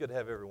Good to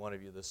have every one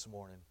of you this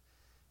morning.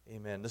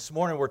 Amen. This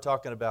morning we're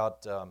talking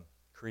about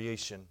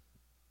creation,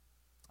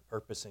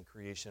 purpose in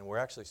creation. We're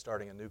actually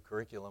starting a new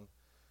curriculum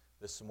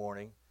this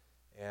morning,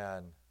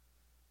 and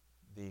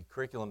the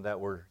curriculum that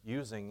we're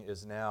using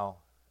is now,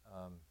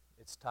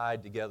 it's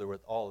tied together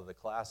with all of the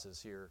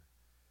classes here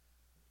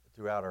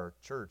throughout our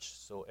church,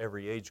 so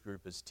every age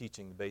group is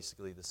teaching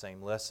basically the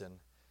same lesson.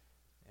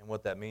 And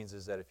what that means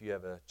is that if you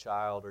have a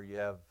child or you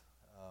have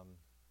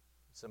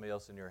somebody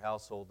else in your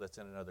household that's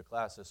in another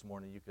class this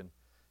morning,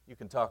 you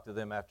can talk to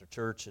them after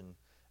church and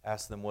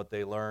ask them what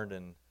they learned,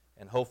 and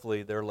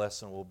hopefully their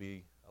lesson will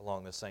be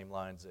along the same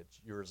lines that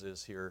yours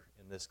is here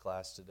in this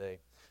class today.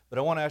 But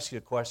I want to ask you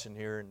a question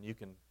here, and you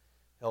can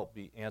help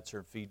me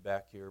answer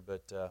feedback here.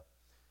 But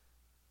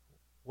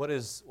what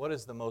is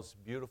the most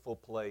beautiful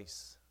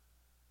place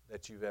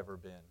that you've ever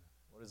been?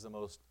 What is the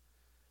most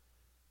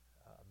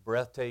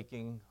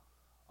breathtaking,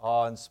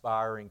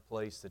 awe-inspiring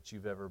place that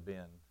you've ever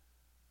been?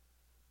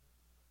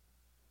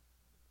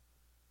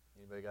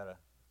 Anybody got a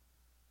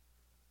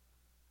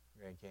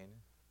Grand Canyon?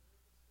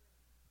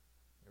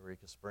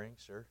 Eureka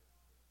Springs, sure.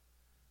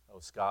 Oh,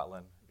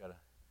 Scotland. You got a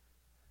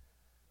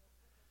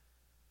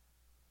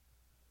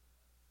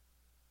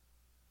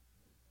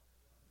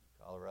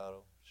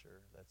Colorado,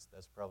 sure.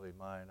 That's probably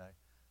mine.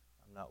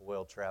 I'm not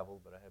well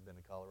traveled, but I have been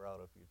to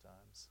Colorado a few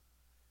times.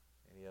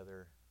 Any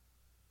other?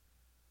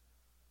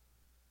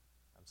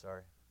 I'm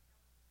sorry.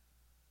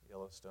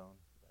 Yellowstone.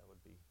 That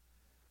would be.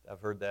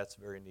 I've heard that's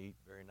very neat,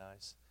 very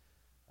nice.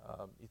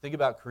 You think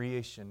about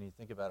creation, you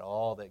think about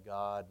all that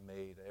God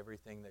made,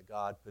 everything that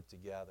God put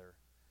together,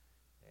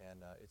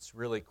 and it's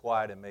really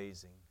quite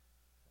amazing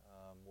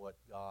what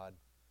God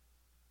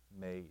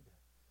made.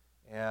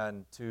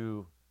 And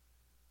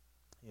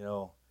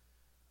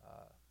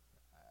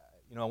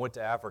I went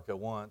to Africa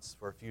once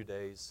for a few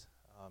days,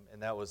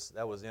 and that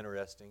was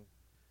interesting.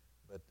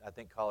 But I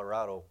think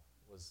Colorado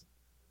was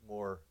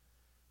more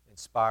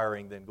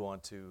inspiring than going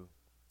to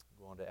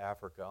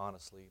Africa,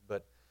 honestly.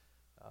 But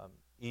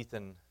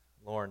Ethan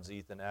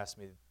asked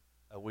me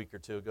a week or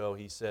two ago.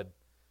 He said,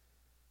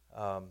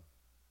 and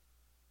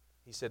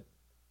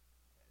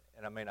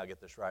I may not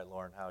get this right,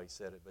 Lauren, how he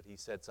said it, but he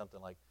said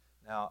something like,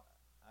 "Now,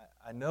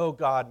 I know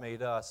God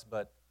made us,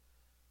 but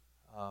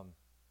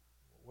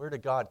where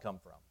did God come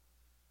from?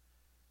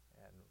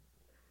 And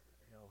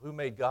who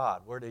made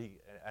God? Where did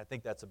He?" I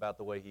think that's about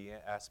the way he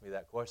asked me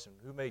that question.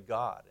 Who made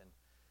God?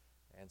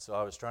 And so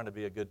I was trying to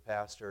be a good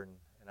pastor,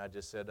 and I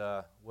just said,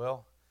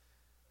 well,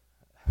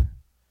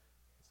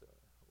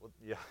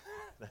 yeah,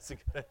 that's a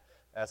good.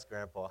 Ask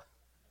Grandpa.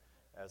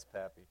 Ask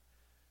Pappy.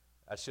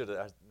 I should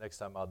have. Next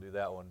time I'll do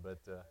that one. But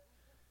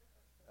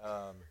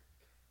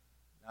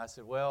I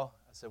said,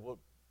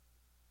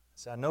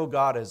 I know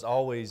God has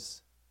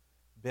always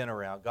been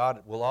around.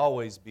 God will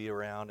always be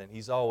around, and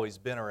He's always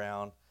been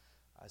around.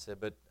 I said,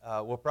 but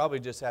we'll probably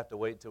just have to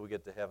wait until we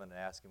get to heaven and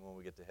ask Him when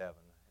we get to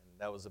heaven. And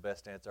that was the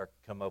best answer I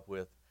could come up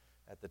with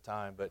at the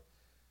time. But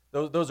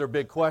those are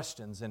big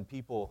questions, and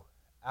people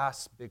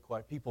ask big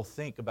questions. People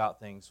think about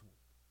things,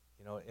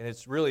 and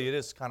it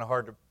is kind of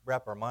hard to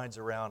wrap our minds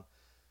around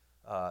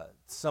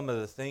some of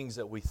the things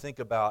that we think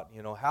about.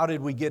 How did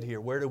we get here?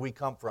 Where did we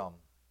come from?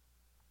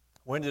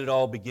 When did it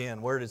all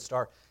begin? Where did it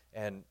start?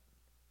 And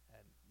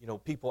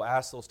people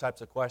ask those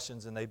types of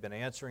questions, and they've been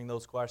answering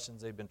those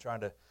questions. They've been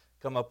trying to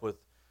come up with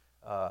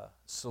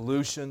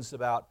solutions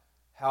about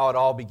how it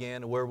all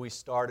began and where we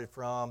started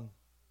from.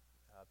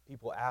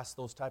 People ask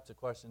those types of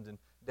questions, and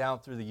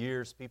down through the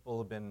years, people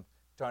have been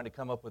trying to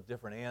come up with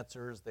different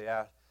answers.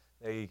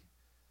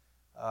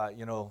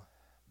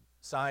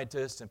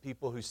 Scientists and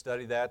people who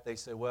study that, they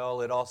say, well,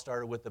 it all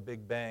started with a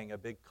big bang, a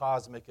big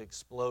cosmic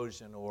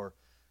explosion, or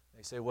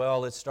they say,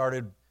 well, it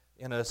started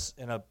in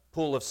a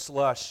pool of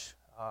slush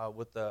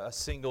with a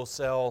single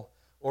cell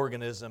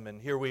organism, and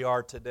here we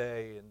are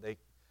today. And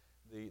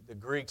the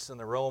Greeks and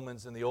the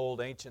Romans in the old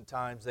ancient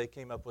times, they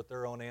came up with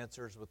their own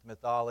answers with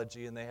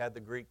mythology, and they had the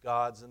Greek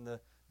gods and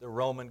the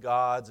Roman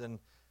gods, and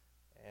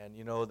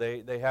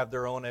they have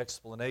their own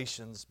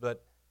explanations,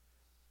 but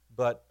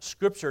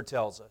Scripture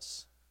tells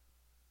us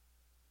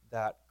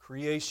that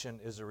creation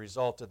is a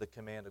result of the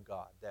command of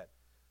God, that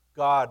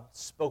God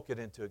spoke it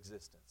into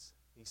existence.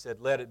 He said,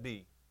 "Let it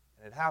be,"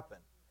 and it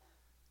happened.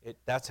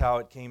 That's how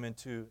it came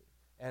into.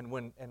 And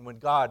when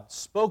God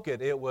spoke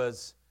it,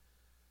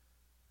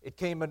 it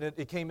came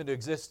into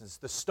existence.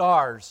 The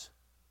stars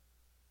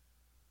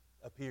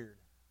appeared,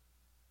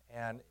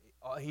 and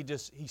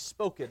He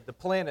spoke it. The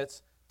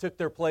planets took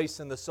their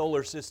place in the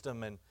solar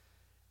system,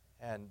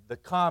 and the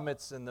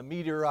comets and the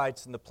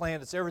meteorites and the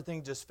planets,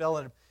 everything just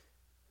fell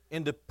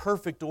into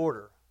perfect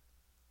order.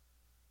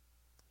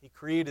 He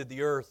created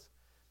the earth.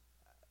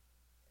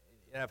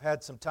 And I've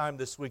had some time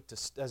this week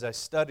as I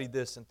studied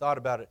this and thought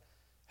about it,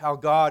 how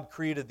God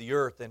created the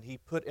earth, and He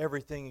put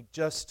everything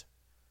just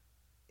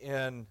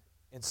in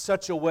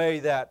such a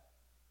way that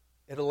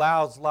it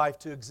allows life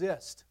to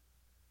exist.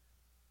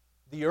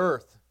 The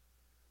earth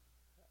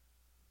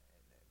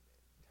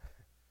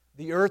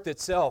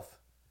itself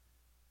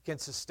can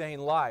sustain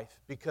life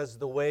because of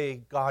the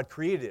way God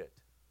created it.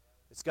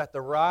 It's got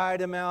the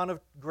right amount of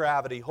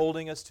gravity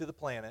holding us to the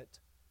planet.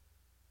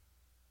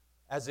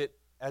 As it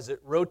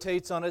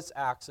rotates on its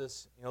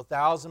axis,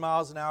 1,000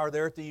 miles an hour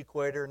there at the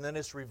equator, and then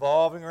it's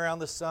revolving around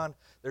the sun.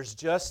 There's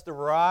just the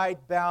right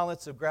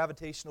balance of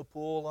gravitational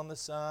pull on the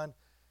sun,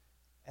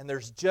 and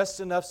there's just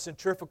enough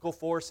centrifugal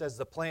force as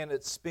the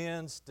planet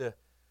spins to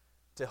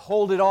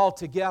hold it all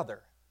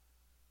together.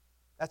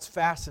 That's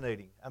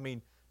fascinating. I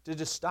mean, to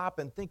just stop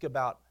and think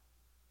about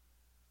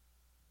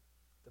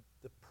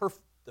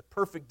the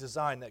perfect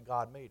design that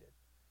God made it.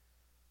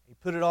 He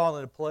put it all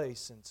into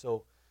place, and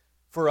so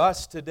for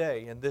us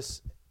today, and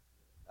us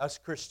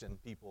Christian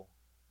people,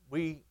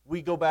 we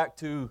go back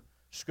to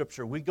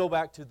Scripture. We go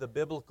back to the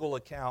biblical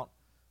account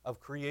of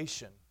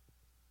creation.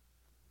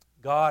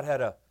 God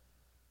had a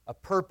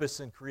purpose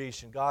in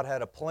creation. God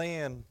had a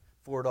plan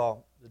for it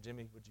all.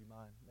 Jimmy, would you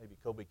mind? Maybe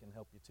Kobe can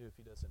help you too if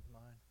he doesn't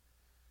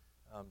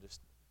mind.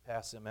 Just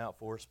pass him out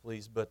for us,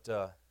 please. But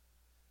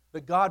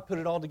God put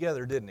it all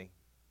together, didn't He?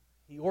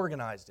 He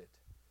organized it,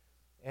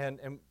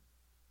 and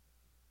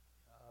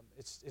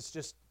it's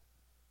just,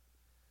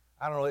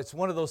 I don't know, it's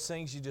one of those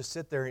things you just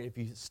sit there, if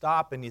you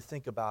stop and you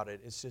think about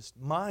it, it's just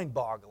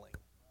mind-boggling.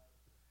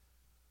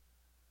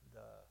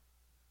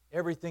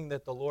 Everything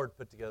that the Lord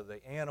put together,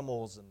 the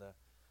animals and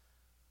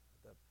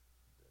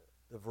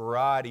the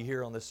variety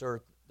here on this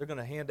earth. They're going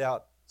to hand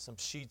out some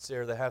sheets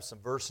there that have some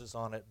verses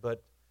on it,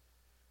 but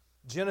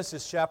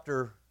Genesis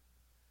chapter,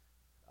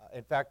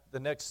 in fact, the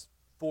next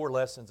 4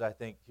 lessons, I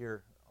think,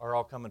 here are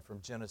all coming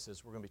from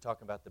Genesis. We're going to be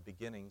talking about the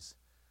beginnings,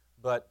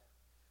 but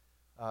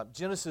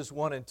Genesis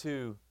 1 and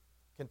 2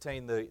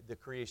 contain the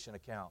creation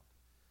account.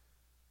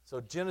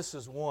 So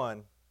Genesis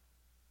 1,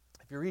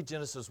 if you read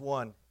Genesis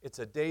 1, it's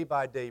a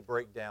day-by-day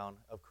breakdown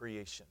of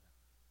creation.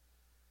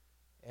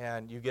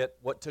 And you get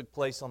what took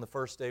place on the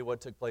first day,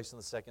 what took place on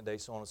the second day,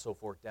 so on and so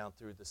forth, down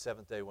through the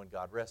seventh day when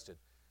God rested.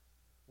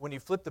 When you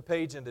flip the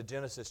page into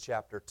Genesis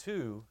chapter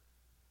 2,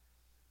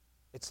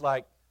 it's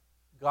like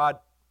God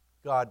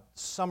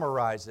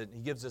summarized it, and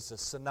He gives us a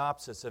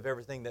synopsis of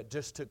everything that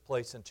just took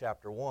place in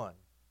chapter 1.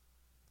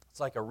 It's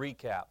like a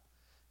recap.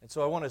 And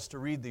so I want us to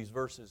read these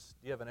verses.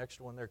 Do you have an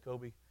extra one there,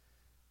 Kobe?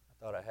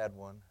 I thought I had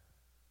one.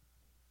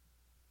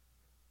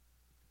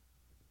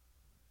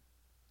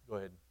 Go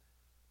ahead.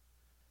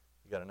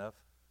 You got enough?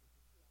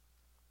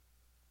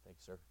 Thank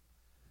you, sir.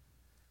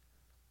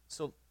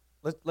 So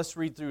let's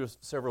read through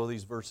several of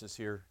these verses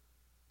here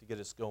to get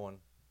us going.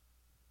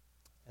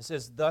 It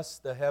says, "Thus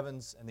the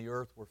heavens and the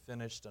earth were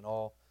finished, and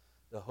all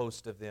the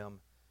host of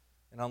them.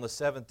 And on the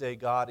seventh day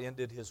God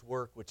ended His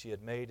work which He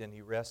had made, and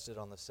He rested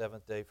on the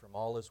seventh day from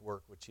all His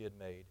work which He had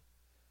made.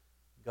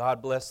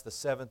 God blessed the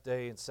seventh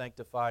day and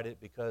sanctified it,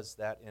 because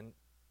that in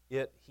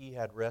it He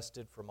had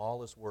rested from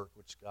all His work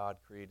which God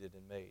created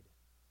and made.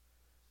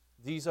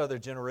 These are the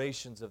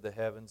generations of the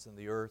heavens and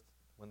the earth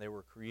when they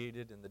were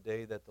created in the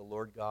day that the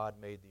Lord God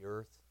made the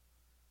earth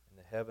and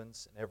the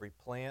heavens, and every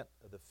plant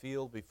of the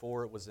field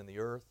before it was in the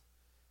earth,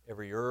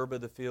 every herb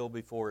of the field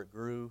before it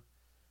grew.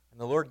 And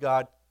the Lord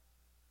God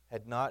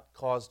had not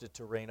caused it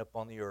to rain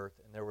upon the earth,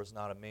 and there was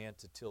not a man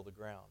to till the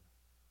ground.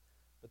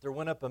 But there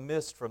went up a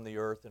mist from the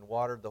earth and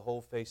watered the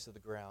whole face of the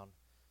ground.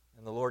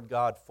 And the Lord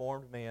God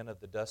formed man of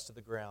the dust of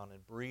the ground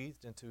and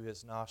breathed into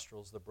his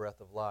nostrils the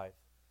breath of life,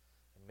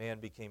 and man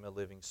became a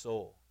living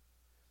soul.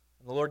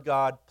 And the Lord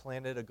God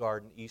planted a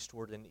garden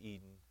eastward in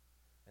Eden,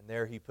 and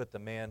there He put the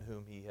man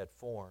whom He had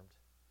formed.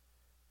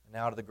 And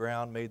out of the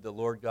ground made the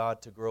Lord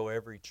God to grow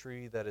every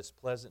tree that is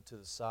pleasant to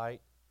the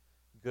sight,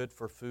 good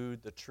for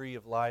food, the tree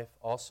of life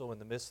also in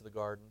the midst of the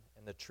garden,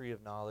 and the tree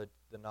of knowledge,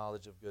 the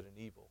knowledge of good and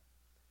evil."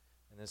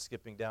 And then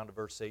skipping down to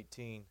verse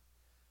 18,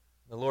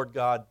 "The Lord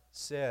God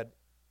said,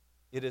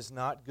 It is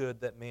not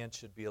good that man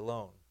should be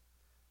alone.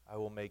 I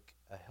will make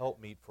a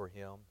helpmeet for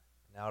him.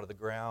 And out of the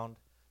ground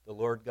the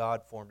Lord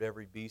God formed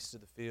every beast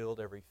of the field,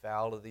 every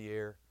fowl of the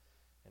air,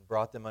 and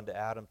brought them unto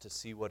Adam to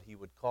see what he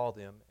would call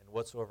them. And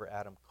whatsoever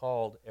Adam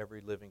called every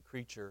living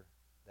creature,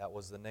 that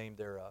was the name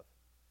thereof.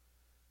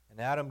 And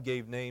Adam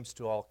gave names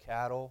to all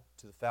cattle,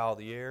 to the fowl of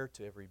the air,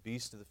 to every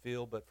beast of the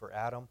field. But for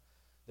Adam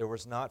there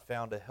was not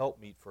found a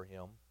helpmeet for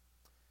him.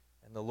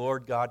 And the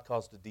Lord God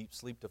caused a deep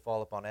sleep to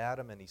fall upon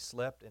Adam, and he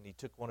slept, and He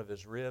took one of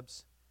his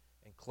ribs,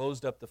 and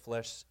closed up the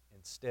flesh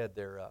instead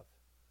thereof.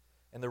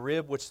 And the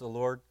rib which the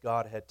Lord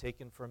God had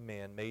taken from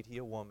man made He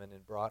a woman,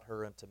 and brought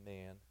her unto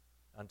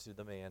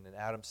the man. And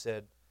Adam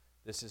said,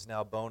 This is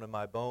now bone of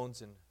my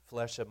bones, and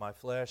flesh of my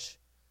flesh.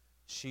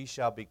 She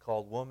shall be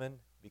called woman,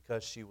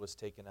 because she was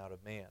taken out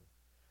of man.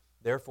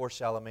 Therefore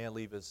shall a man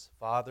leave his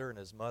father and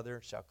his mother,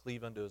 shall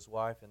cleave unto his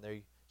wife, and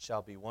they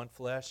shall be one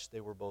flesh.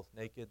 They were both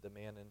naked, the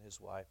man and his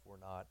wife were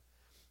not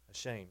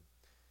ashamed."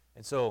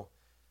 And so,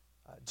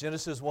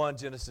 Genesis 1,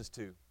 Genesis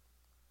 2.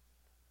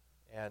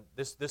 And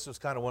this was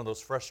kind of one of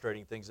those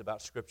frustrating things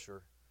about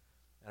Scripture.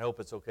 And I hope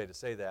it's okay to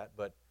say that,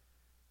 but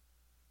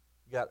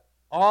you got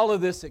all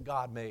of this that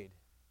God made,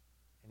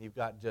 and you've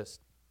got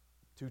just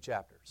 2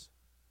 chapters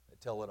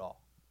that tell it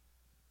all.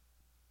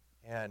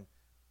 And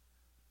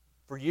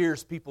for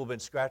years, people have been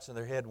scratching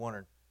their head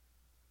wondering,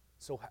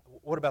 so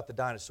what about the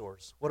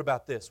dinosaurs? What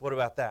about this? What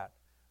about that?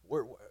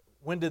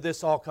 When did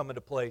this all come into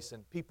place?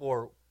 And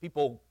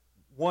people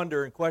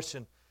wonder and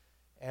question,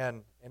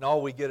 and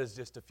all we get is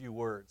just a few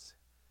words.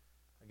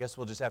 I guess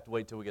we'll just have to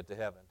wait till we get to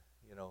heaven,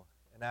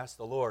 and ask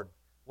the Lord,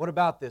 what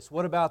about this?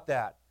 What about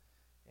that?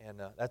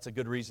 And that's a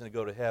good reason to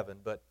go to heaven.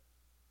 But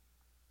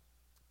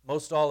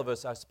most all of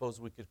us, I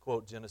suppose we could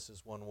quote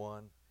Genesis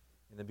 1:1.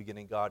 In the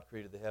beginning, God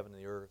created the heaven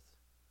and the earth.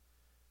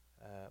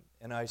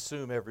 And I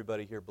assume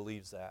everybody here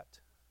believes that.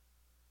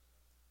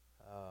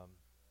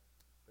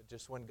 But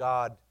just when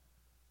God,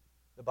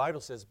 the Bible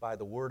says by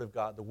the Word of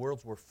God, the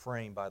worlds were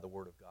framed by the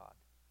Word of God.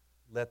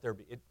 Let there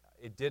be.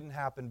 It didn't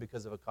happen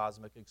because of a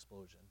cosmic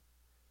explosion.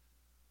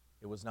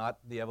 It was not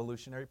the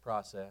evolutionary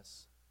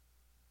process.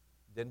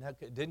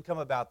 It didn't come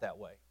about that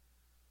way.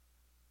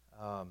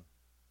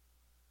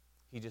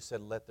 He just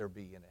said, let there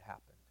be, and it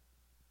happened.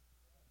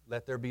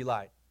 Let there be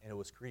light, and it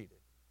was created.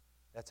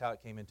 That's how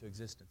it came into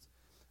existence.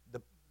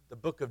 The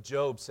book of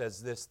Job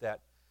says this,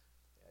 that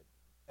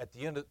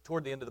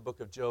toward the end of the book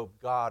of Job,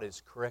 God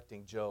is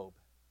correcting Job,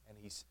 and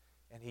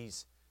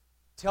he's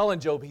telling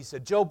Job, he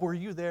said, Job, were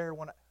you there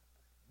when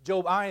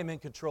Job, I am in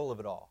control of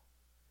it all.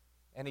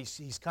 And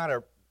he's kind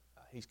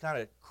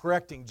of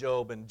correcting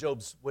Job and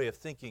Job's way of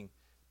thinking.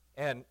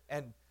 And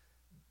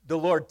the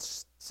Lord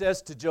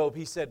says to Job,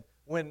 he said,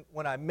 when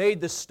I made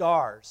the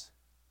stars,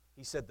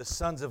 he said, the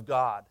sons of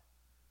God,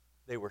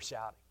 they were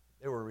shouting.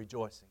 They were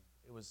rejoicing.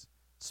 It was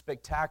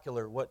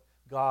spectacular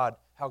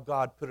how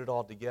God put it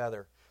all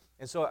together.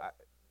 And so,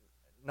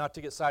 not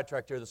to get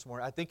sidetracked here this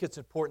morning, I think it's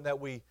important that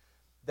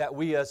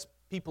we as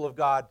people of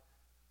God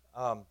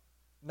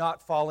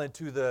not fall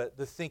into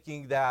the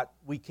thinking that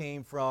we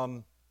came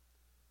from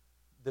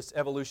this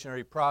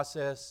evolutionary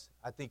process.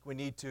 I think we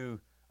need to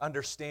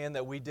understand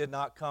that we did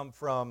not come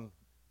from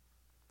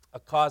a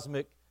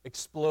cosmic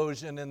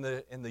explosion in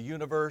the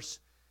universe.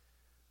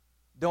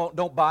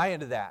 Don't buy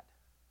into that.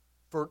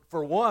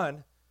 For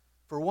one,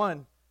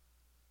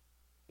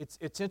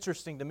 it's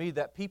interesting to me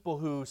that people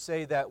who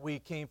say that we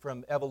came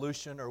from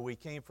evolution or we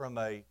came from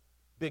a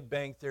Big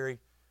Bang theory,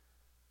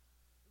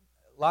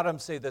 a lot of them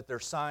say that they're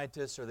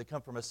scientists or they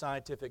come from a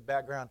scientific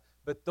background,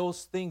 but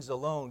those things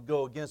alone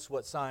go against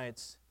what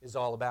science is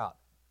all about.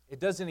 It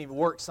doesn't even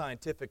work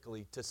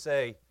scientifically to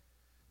say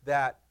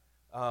that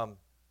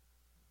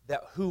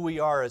that who we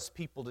are as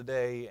people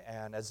today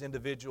and as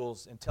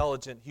individuals,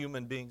 intelligent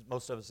human beings,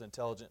 most of us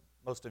intelligent,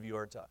 most of you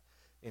are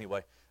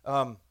anyway,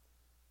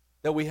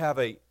 that we have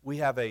a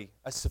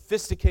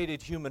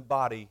sophisticated human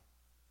body.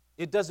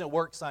 It doesn't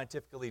work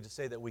scientifically to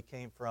say that we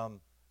came from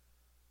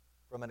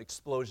an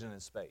explosion in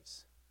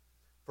space.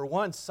 For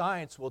one,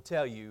 science will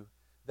tell you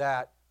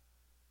that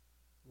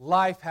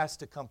life has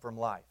to come from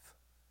life.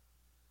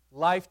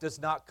 Life does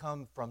not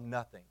come from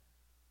nothing.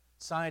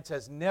 Science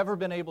has never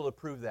been able to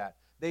prove that.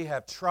 They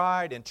have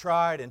tried and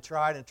tried and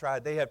tried and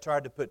tried. They have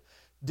tried to put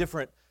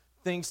different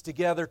things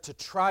together to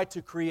try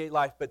to create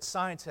life, but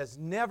science has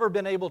never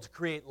been able to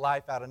create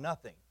life out of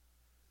nothing.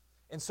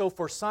 And so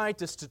for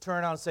scientists to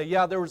turn around and say,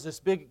 yeah, there was this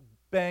big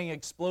bang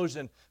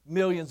explosion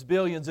millions,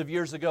 billions of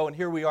years ago, and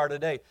here we are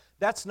today,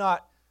 that's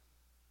not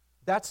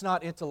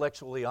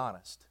intellectually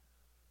honest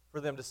for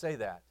them to say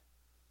that.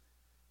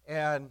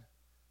 And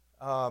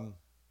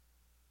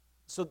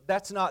so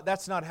that's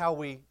not how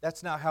we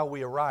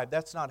arrived.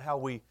 That's not how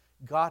we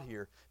got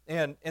here.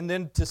 And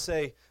then to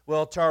say,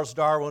 well, Charles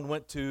Darwin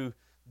went to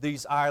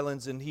these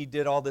islands and he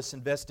did all this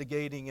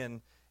investigating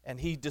and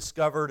he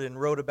discovered and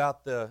wrote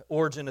about the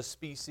origin of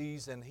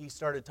species, and he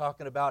started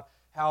talking about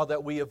how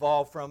that we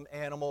evolved from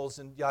animals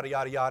and yada,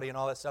 yada, yada, and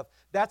all that stuff.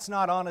 That's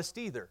not honest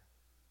either.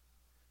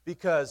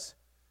 Because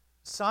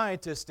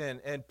scientists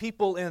and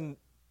people in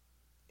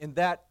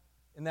that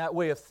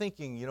way of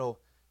thinking,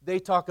 they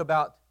talk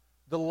about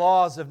the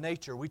laws of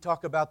nature. We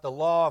talk about the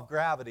law of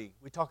gravity.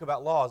 We talk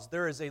about laws.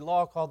 There is a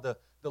law called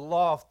the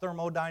law of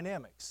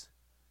thermodynamics.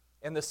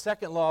 And the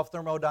second law of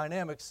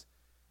thermodynamics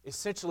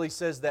essentially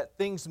says that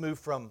things move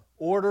from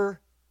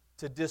order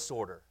to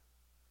disorder.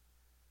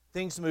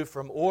 Things move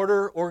from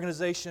order,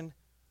 organization,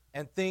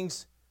 and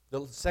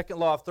the second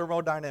law of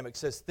thermodynamics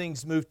says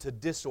things move to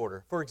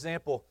disorder. For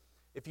example,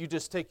 if you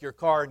just take your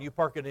car and you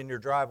park it in your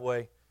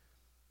driveway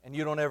and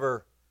you don't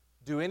ever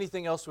do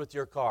anything else with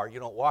your car, you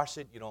don't wash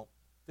it, you don't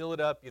fill it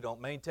up, you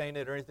don't maintain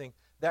it or anything,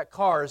 that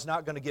car is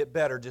not going to get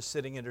better just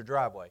sitting in your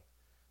driveway.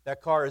 That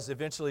car is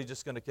eventually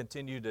just going to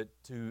continue to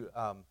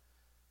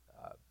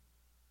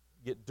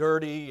get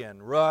dirty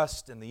and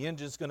rust, and the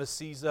engine's going to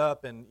seize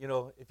up, and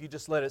if you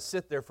just let it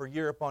sit there for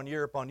year upon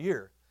year upon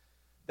year,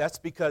 that's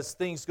because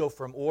things go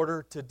from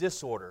order to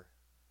disorder.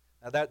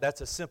 Now that's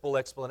a simple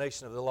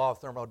explanation of the law of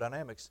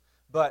thermodynamics,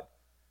 but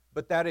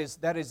that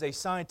is a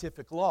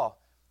scientific law.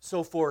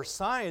 So for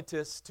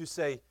scientists to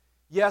say,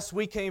 yes,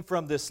 we came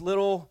from this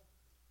little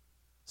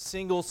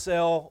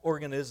single-cell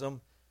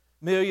organism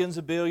millions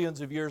of billions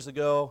of years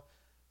ago,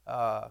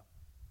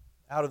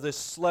 out of this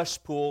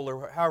slush pool,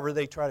 or however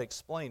they try to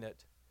explain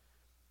it,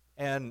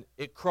 and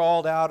it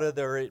crawled out of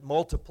there, it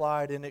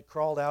multiplied, and it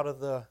crawled out of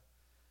the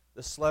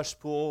slush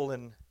pool,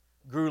 and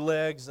grew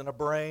legs and a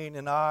brain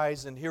and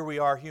eyes, and here we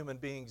are, human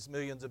beings,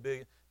 millions of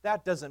billions.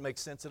 That doesn't make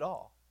sense at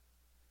all.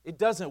 It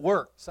doesn't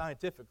work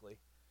scientifically.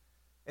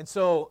 And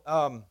so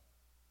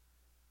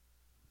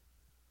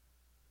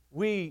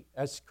we,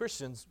 as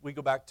Christians, we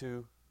go back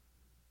to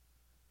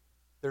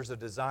there's a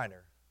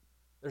designer.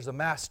 There's a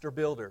master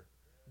builder.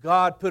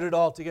 God put it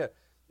all together.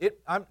 It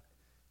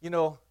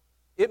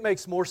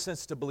makes more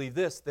sense to believe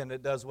this than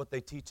it does what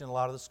they teach in a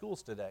lot of the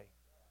schools today.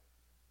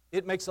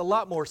 It makes a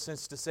lot more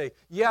sense to say,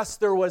 yes,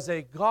 there was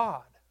a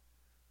God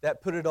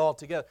that put it all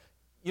together.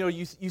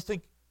 You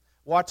think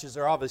watches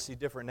are obviously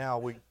different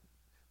now.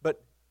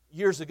 But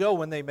years ago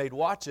when they made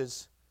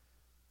watches,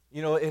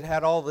 it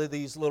had all of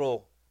these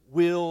little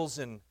wheels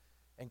and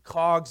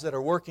cogs that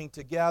are working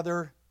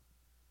together.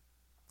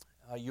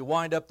 You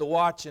wind up the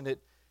watch and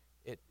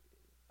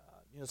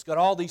it's got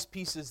all these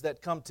pieces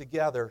that come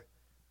together,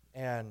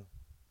 and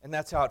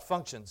that's how it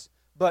functions.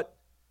 But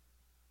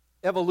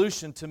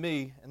evolution to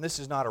me, and this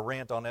is not a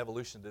rant on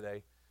evolution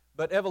today,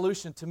 but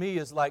evolution to me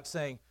is like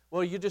saying,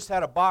 well, you just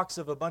had a box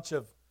of a bunch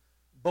of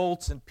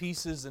bolts and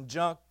pieces and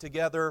junk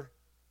together,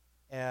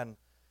 and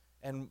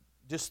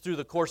just through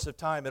the course of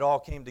time it all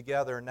came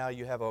together, and now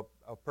you have a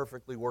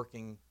perfectly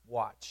working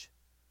watch.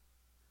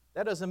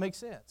 That doesn't make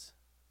sense.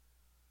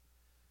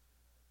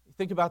 You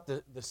think about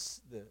the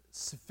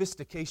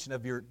sophistication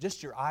of your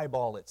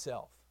eyeball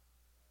itself.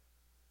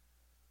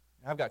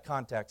 I've got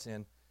contacts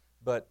in,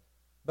 but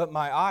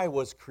my eye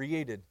was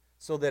created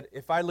so that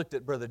if I looked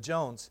at Brother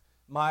Jones,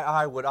 my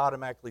eye would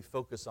automatically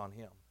focus on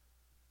him.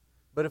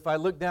 But if I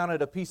looked down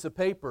at a piece of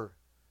paper,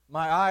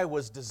 my eye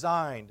was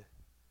designed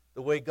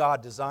the way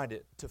God designed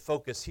it, to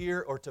focus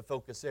here or to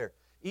focus there.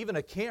 Even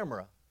a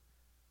camera,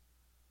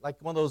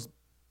 like one of those,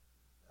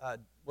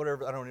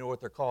 whatever, I don't know what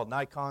they're called,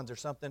 Nikons or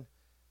something.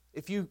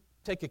 If you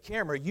take a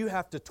camera, you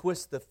have to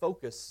twist the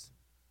focus.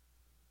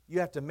 You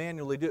have to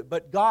manually do it.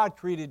 But God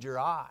created your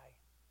eye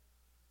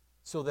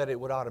so that it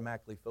would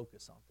automatically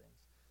focus on things.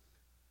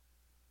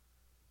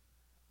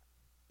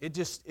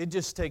 It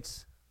just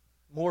takes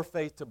more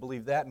faith to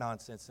believe that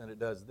nonsense than it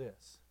does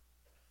this.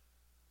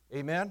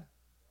 Amen?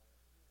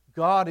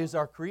 God is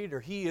our creator.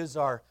 He is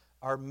our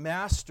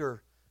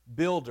master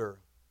builder.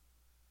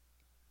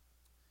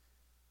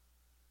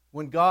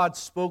 When God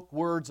spoke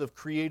words of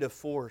creative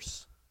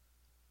force,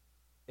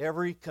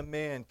 every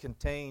command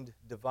contained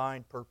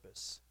divine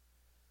purpose.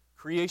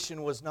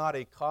 Creation was not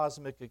a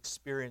cosmic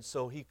experience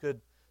so he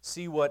could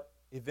see what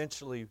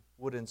eventually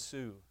would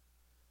ensue.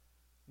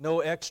 No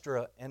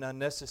extra and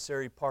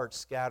unnecessary parts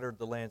scattered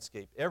the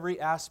landscape. Every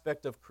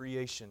aspect of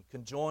creation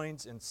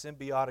conjoins in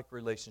symbiotic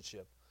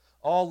relationship.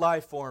 All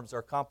life forms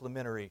are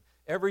complementary.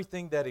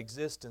 Everything that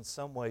exists in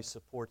some way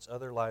supports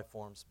other life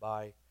forms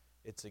by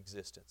its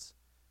existence.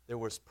 There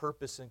was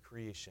purpose in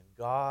creation.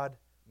 God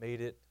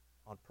made it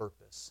on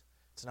purpose.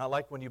 It's not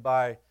like when you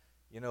buy,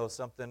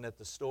 something at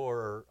the store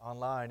or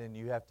online and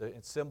you have to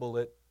assemble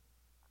it.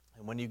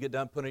 And when you get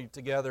done putting it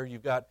together,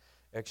 you've got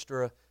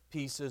extra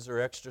pieces or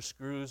extra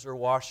screws or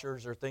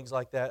washers or things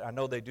like that. I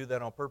know they do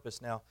that on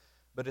purpose now.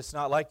 But it's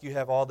not like you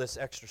have all this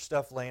extra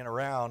stuff laying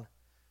around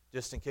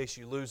just in case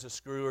you lose a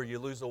screw or you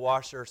lose a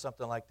washer or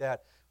something like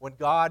that. When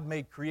God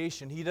made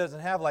creation, he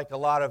doesn't have like a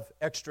lot of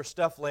extra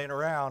stuff laying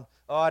around.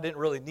 Oh, I didn't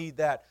really need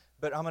that.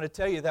 But I'm going to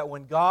tell you that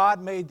when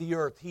God made the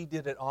earth, he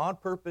did it on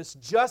purpose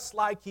just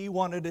like he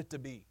wanted it to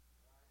be.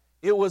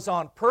 It was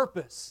on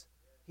purpose.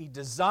 He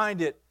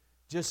designed it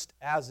just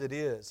as it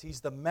is. He's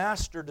the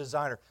master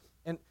designer.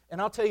 And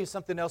I'll tell you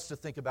something else to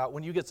think about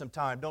when you get some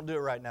time. Don't do it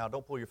right now.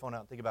 Don't pull your phone out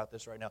and think about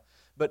this right now.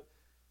 But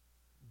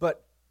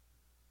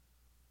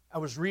I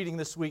was reading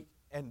this week,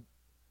 and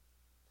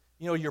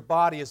your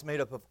body is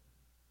made up of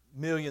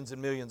millions and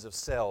millions of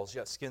cells. You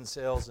got skin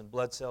cells and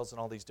blood cells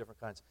and all these different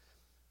kinds.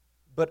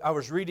 But I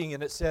was reading,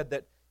 and it said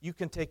that you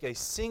can take a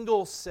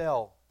single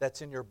cell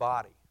that's in your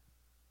body,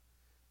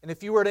 and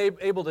if you were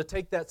able to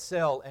take that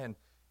cell and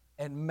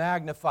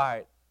magnify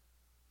it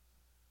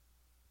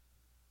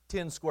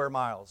 10 square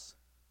miles,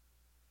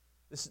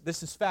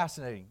 this is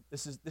fascinating.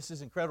 This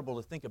is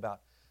incredible to think about.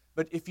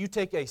 But if you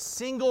take a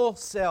single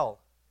cell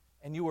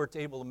and you were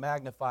able to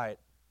magnify it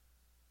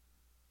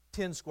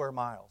 10 square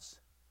miles,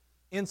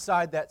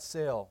 inside that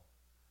cell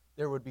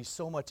there would be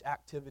so much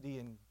activity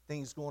and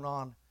things going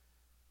on.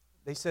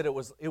 They said it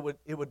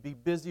would be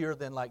busier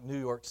than like New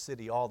York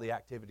City, all the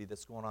activity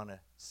that's going on in a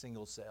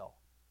single cell.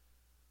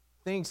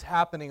 Things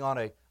happening on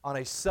a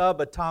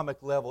subatomic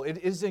level. It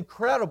is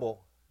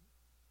incredible.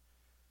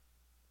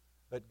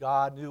 But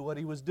God knew what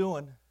he was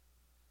doing.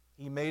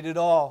 He made it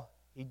all.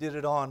 He did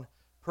it on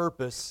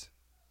purpose.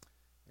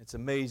 It's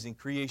amazing.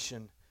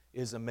 Creation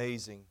is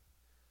amazing.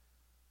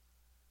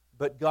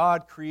 But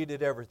God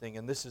created everything,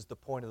 and this is the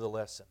point of the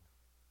lesson.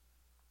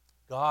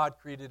 God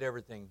created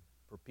everything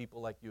for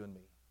people like you and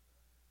me.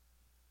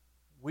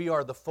 We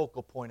are the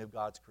focal point of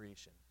God's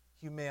creation.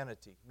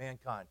 Humanity,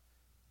 mankind.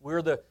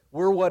 We're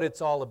what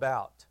it's all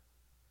about.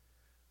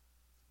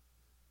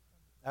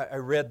 I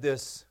read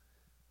this.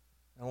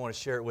 I want to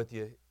share it with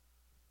you.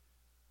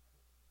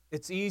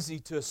 It's easy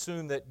to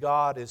assume that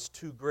God is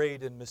too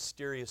great and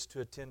mysterious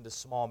to attend to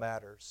small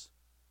matters.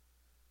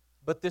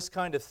 But this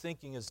kind of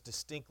thinking is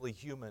distinctly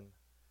human.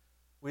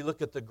 We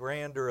look at the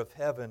grandeur of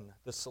heaven,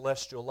 the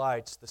celestial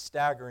lights, the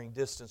staggering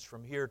distance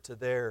from here to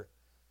there,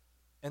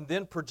 and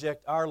then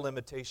project our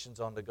limitations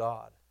onto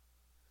God.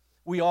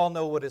 We all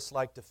know what it's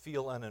like to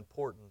feel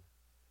unimportant,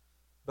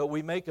 but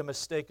we make a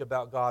mistake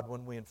about God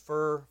when we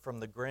infer from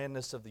the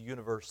grandness of the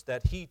universe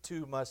that He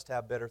too must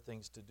have better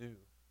things to do.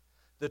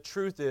 The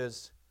truth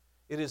is,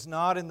 it is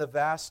not in the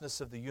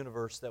vastness of the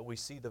universe that we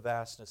see the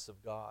vastness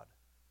of God.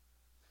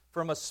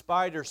 From a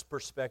spider's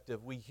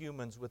perspective, we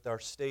humans with our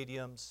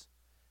stadiums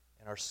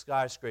and our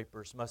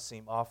skyscrapers must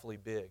seem awfully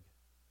big.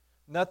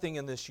 Nothing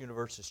in this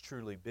universe is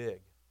truly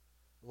big.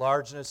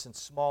 Largeness and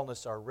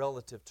smallness are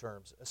relative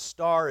terms. A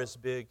star is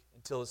big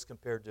until it's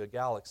compared to a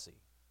galaxy.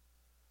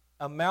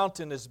 A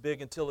mountain is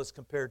big until it's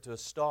compared to a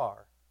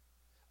star.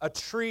 A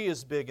tree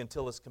is big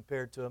until it's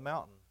compared to a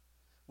mountain.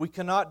 We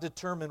cannot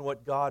determine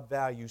what God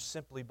values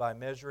simply by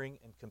measuring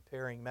and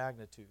comparing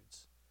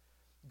magnitudes.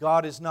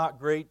 God is not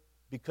great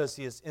because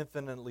He is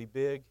infinitely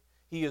big.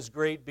 He is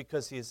great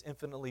because He is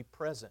infinitely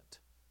present.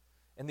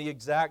 And the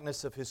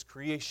exactness of His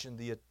creation,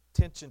 the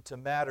attention to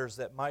matters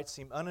that might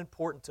seem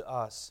unimportant to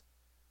us,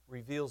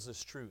 reveals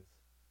this truth.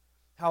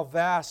 How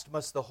vast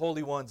must the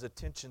Holy One's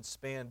attention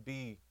span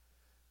be?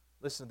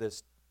 Listen to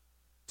this.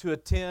 To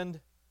attend,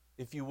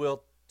 if you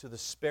will, to the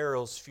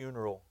sparrow's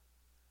funeral,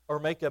 or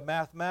make a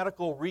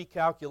mathematical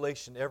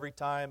recalculation every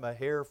time a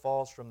hair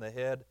falls from the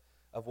head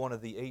of one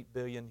of the 8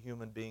 billion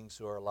human beings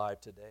who are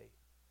alive today.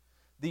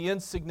 The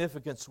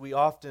insignificance we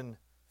often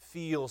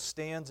feel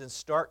stands in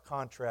stark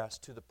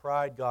contrast to the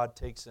pride God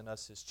takes in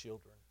us, His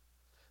children.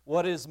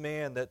 What is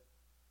man that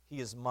He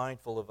is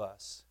mindful of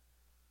us?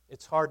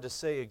 It's hard to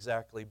say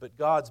exactly, but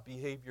God's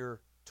behavior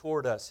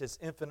toward us, His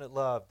infinite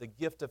love, the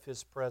gift of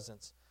His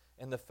presence,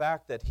 and the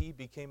fact that He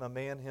became a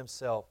man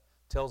Himself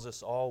tells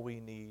us all we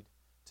need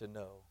to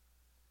know.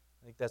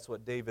 I think that's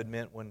what David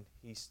meant when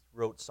he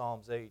wrote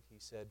Psalms 8. He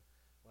said,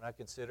 "When I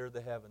consider the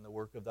heaven, the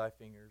work of thy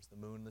fingers, the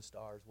moon, the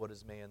stars, what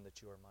is man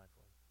that you are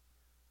mindful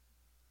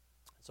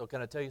of?" So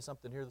can I tell you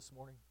something here this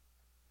morning?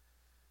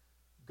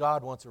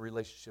 God wants a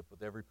relationship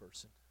with every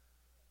person.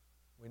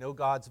 We know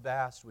God's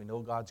vast. We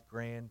know God's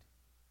grand.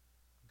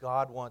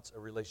 God wants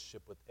a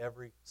relationship with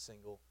every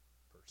single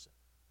person.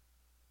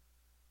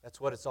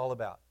 That's what it's all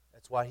about.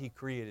 That's why He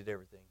created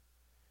everything.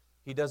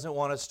 He doesn't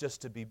want us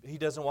just to be, He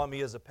doesn't want me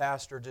as a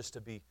pastor just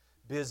to be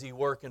busy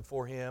working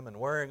for Him and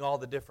wearing all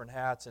the different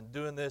hats and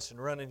doing this and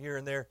running here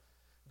and there.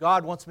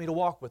 God wants me to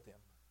walk with Him.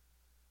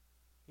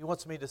 He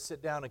wants me to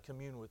sit down and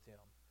commune with Him.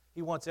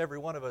 He wants every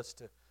one of us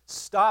to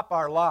stop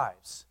our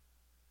lives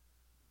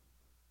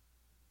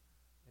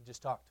and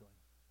just talk to Him.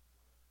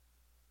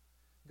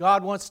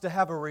 God wants to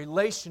have a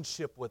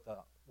relationship with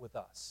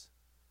us.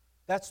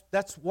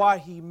 That's why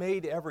He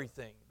made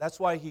everything. That's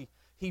why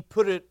He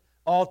put it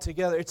all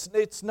together.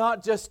 It's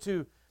not just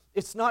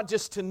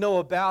to know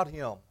about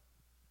Him.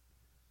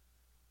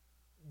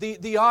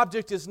 The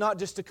object is not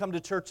just to come to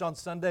church on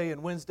Sunday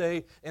and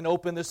Wednesday and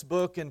open this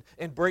book and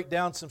break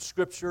down some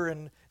scripture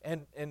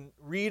and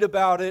read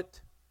about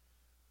it.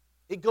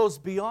 It goes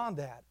beyond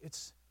that.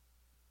 It's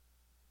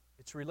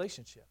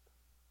relationship.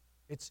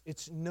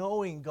 It's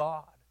knowing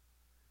God,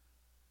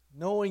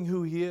 knowing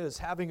who He is,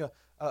 having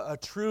a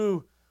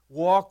true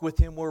walk with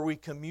Him where we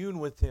commune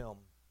with Him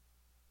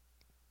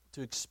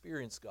to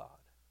experience God.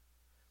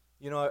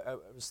 You know, I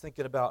was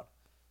thinking about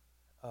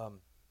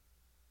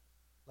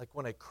like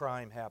when a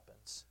crime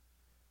happens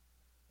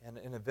and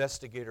an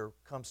investigator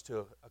comes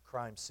to a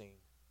crime scene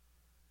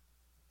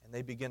and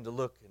they begin to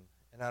look,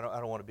 and I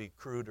don't want to be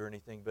crude or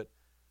anything, but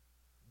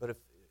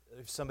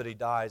if somebody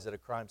dies at a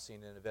crime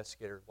scene and an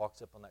investigator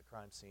walks up on that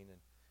crime scene and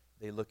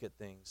they look at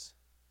things,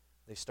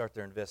 they start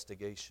their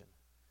investigation.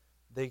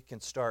 They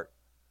can start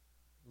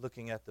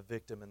looking at the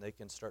victim and they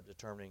can start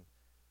determining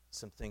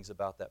some things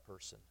about that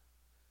person.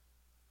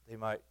 They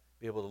might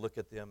be able to look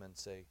at them and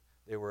say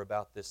they were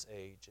about this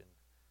age, and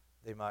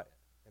they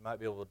might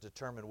be able to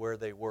determine where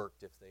they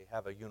worked if they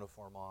have a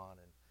uniform on,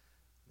 and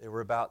they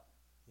were about,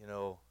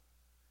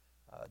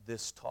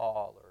 this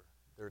tall, or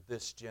they're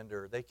this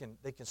gender. They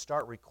can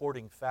start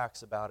recording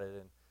facts about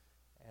it,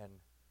 and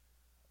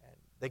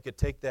they could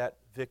take that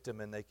victim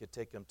and they could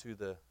take them to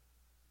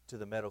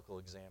the medical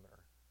examiner.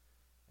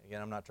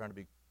 Again, I'm not trying to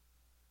be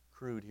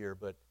crude here,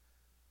 but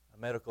a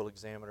medical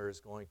examiner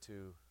is going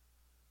to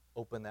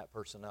open that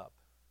person up.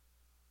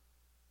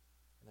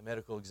 And the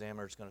medical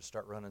examiner is going to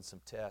start running some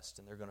tests,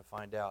 and they're going to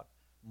find out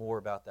more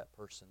about that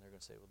person. They're going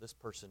to say, well, this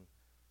person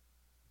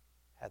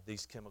had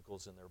these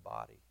chemicals in their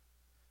body.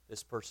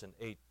 This person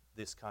ate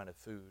this kind of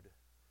food.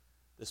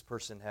 This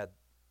person had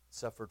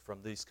suffered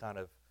from these kind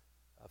of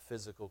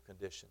physical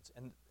conditions.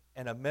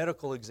 And a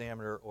medical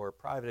examiner or a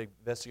private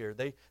investigator,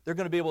 they're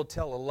going to be able to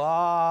tell a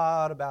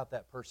lot about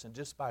that person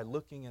just by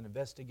looking and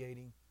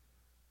investigating.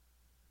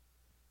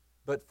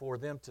 But for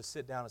them to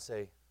sit down and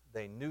say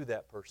they knew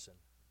that person,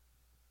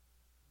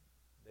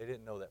 they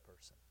didn't know that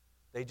person.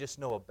 They just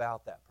know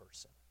about that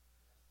person.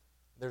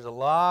 There's a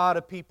lot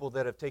of people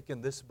that have taken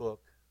this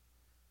book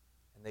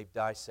and they've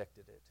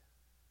dissected it.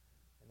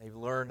 And they've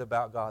learned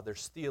about God.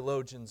 There's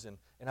theologians, and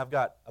I've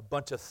got a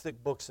bunch of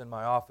thick books in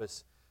my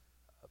office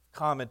of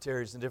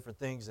commentaries and different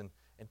things, and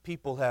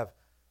people have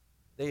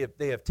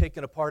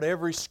taken apart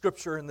every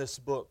scripture in this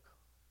book.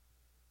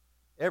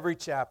 Every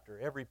chapter,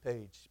 every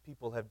page,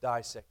 people have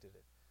dissected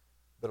it.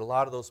 But a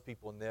lot of those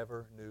people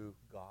never knew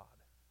God.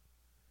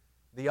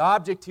 The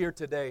object here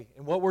today,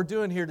 and what we're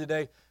doing here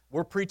today,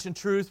 we're preaching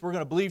truth, we're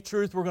going to believe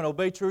truth, we're going to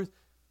obey truth.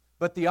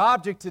 But the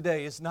object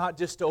today is not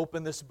just to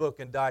open this book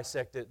and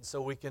dissect it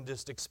so we can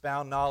just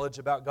expound knowledge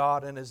about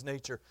God and His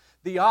nature.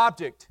 The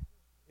object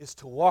is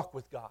to walk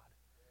with God.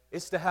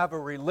 It's to have a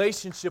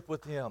relationship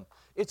with Him.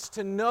 It's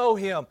to know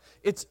Him.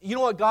 You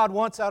know what God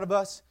wants out of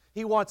us?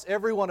 He wants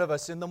every one of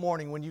us in the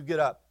morning when you get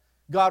up.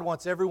 God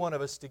wants every one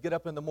of us to get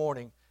up in the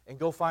morning and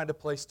go find a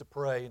place to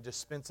pray and just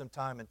spend some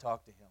time and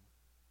talk to Him.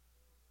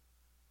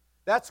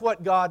 That's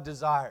what God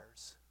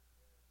desires.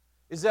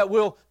 Is that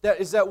we'll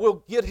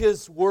get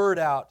His Word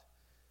out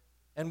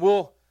and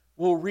we'll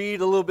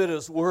read a little bit of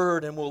His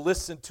Word and we'll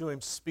listen to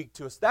Him speak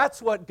to us.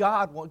 That's what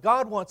God wants.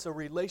 God wants a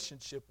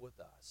relationship with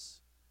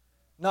us.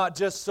 Not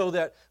just so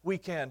that we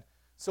can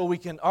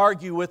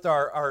argue with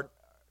our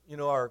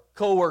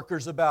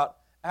coworkers about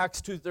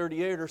Acts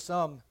 2:38 or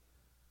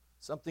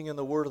something in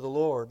the Word of the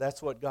Lord.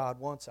 That's what God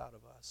wants out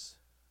of us.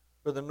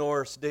 Brother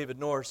Norris, David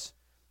Norris,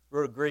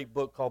 wrote a great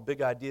book called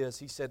Big Ideas.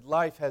 He said,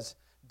 life has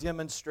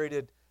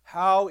demonstrated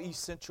how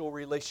essential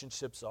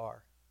relationships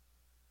are.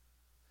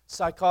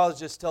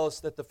 Psychologists tell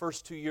us that the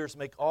first 2 years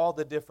make all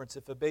the difference.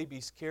 If a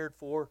baby's cared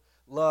for,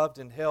 loved,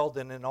 and held,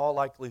 then in all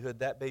likelihood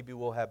that baby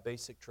will have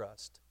basic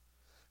trust.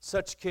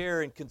 Such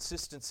care and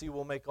consistency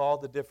will make all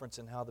the difference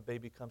in how the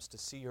baby comes to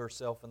see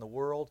herself in the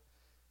world,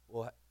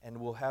 and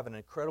will have an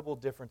incredible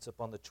difference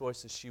upon the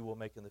choices she will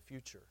make in the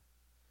future.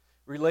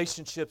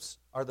 Relationships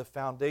are the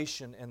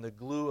foundation and the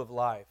glue of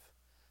life.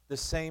 The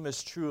same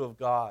is true of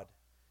God.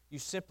 You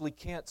simply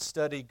can't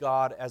study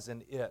God as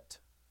an it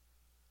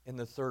in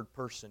the third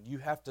person. You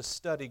have to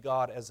study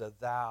God as a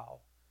thou.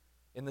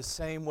 In the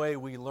same way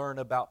we learn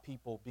about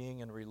people being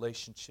in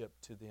relationship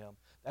to them.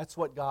 That's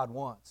what God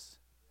wants.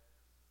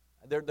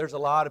 There's a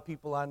lot of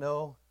people I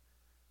know.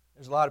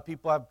 There's a lot of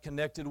people I've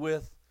connected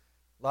with.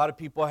 A lot of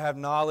people I have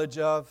knowledge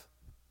of.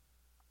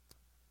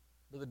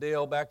 Brother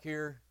Dale back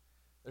here,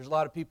 there's a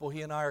lot of people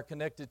he and I are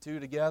connected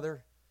to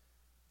together.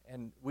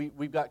 And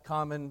we've got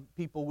common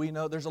people we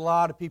know. There's a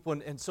lot of people,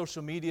 and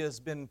social media has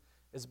been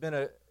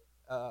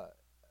a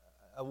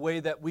way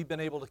that we've been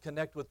able to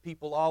connect with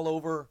people all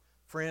over,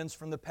 friends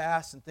from the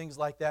past and things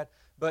like that.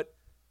 But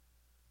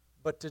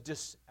to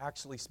just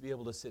actually be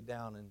able to sit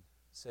down and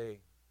say,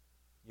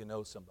 you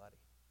know somebody.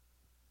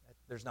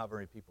 There's not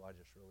very many people I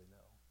just really know.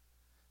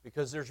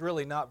 Because there's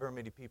really not very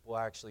many people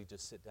I actually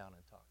just sit down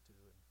and talk to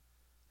and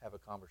have a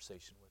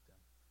conversation with them.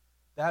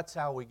 That's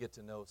how we get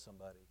to know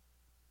somebody,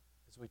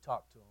 as we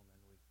talk to them,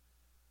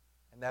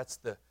 and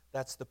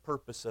that's the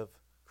purpose of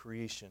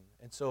creation.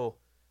 And so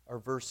our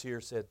verse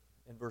here said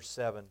in verse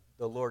 7,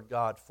 the Lord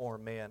God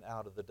formed man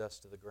out of the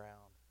dust of the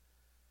ground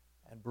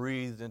and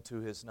breathed into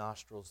his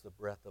nostrils the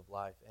breath of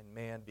life, and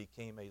man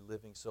became a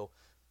living soul.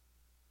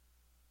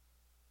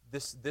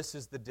 This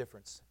is the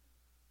difference.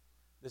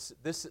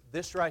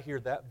 This right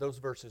here, those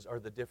verses are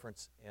the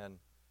difference in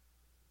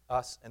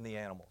us and the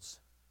animals.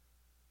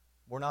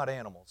 We're not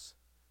animals.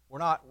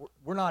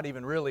 We're not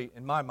even really,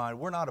 in my mind,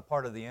 we're not a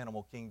part of the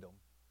animal kingdom.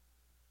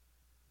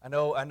 I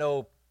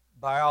know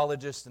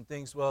biologists and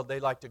things, well, they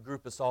like to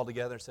group us all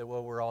together and say,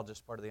 well, we're all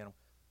just part of the animal.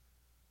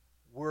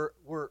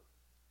 We're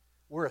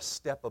a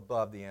step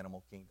above the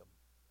animal kingdom.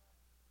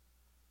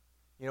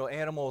 You know,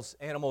 animals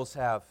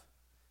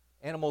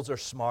are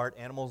smart,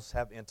 animals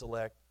have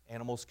intellect,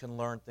 animals can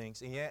learn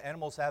things. And yeah,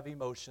 animals have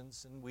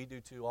emotions, and we do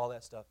too, all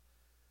that stuff.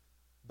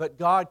 But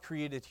God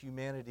created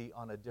humanity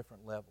on a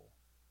different level.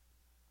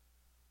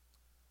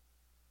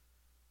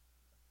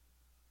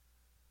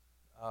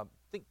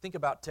 Think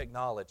about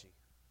technology.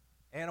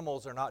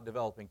 Animals are not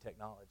developing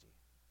technology.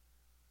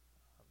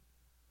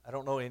 I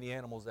don't know any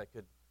animals that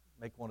could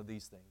make one of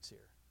these things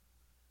here.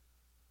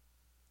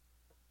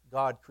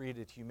 God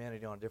created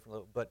humanity on a different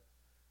level, but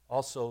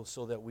also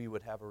so that we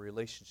would have a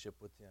relationship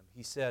with Him.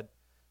 He said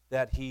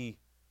that He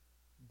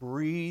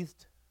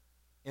breathed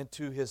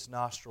into his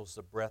nostrils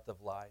the breath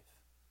of life.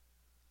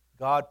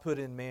 God put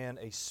in man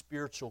a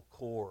spiritual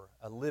core,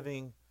 a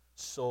living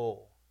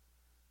soul.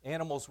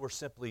 Animals were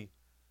simply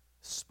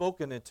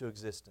spoken into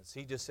existence.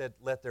 He just said,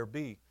 let there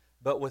be.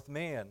 But with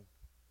man,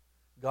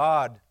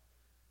 God,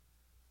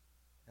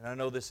 and I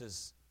know this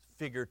is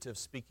figurative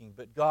speaking,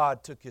 but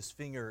God took His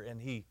finger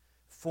and He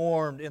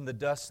formed in the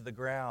dust of the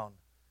ground.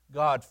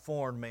 God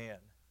formed man.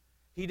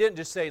 He didn't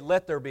just say,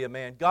 let there be a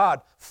man.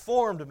 God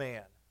formed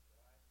man.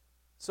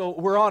 So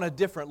we're on a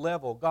different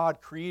level. God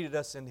created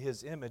us in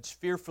His image,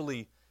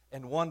 fearfully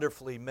and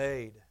wonderfully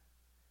made.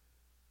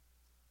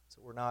 So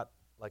we're not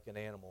like an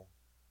animal.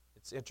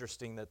 It's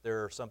interesting that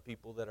there are some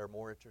people that are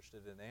more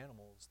interested in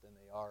animals than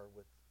they are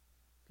with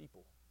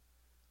people.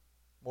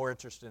 more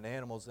interested in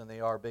animals than they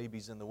are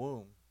babies in the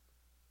womb.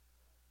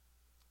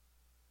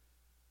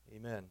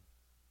 Amen.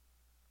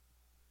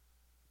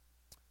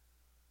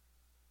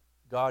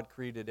 God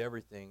created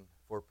everything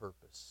for a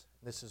purpose.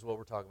 This is what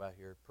we're talking about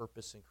here,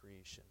 purpose in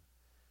creation.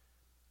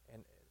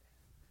 And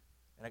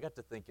I got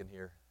to thinking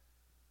here.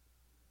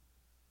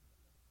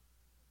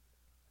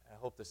 I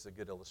hope this is a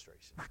good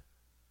illustration.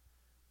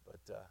 But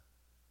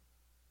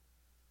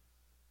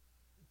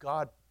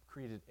God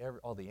created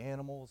all the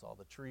animals, all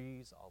the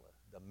trees, all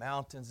the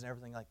mountains and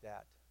everything like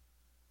that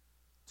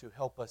to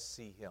help us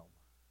see Him.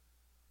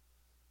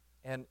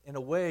 And in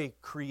a way,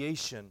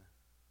 creation,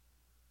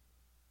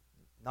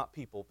 not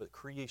people, but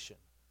creation,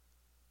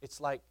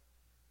 it's like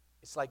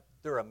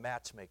they're a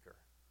matchmaker.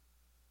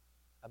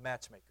 A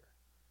matchmaker.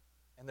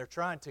 And they're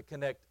trying to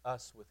connect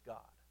us with God.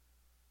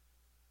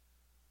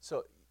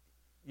 So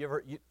you've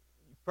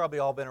probably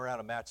all been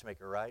around a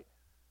matchmaker, right?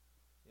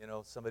 You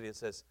know, somebody that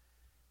says,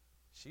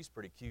 she's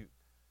pretty cute.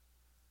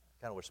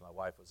 I kind of wish my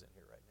wife was in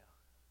here right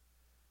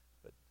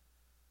now.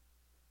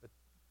 But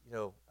you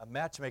know, a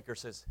matchmaker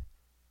says,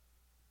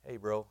 hey,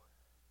 bro,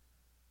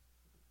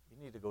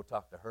 you need to go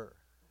talk to her.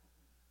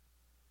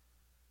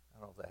 I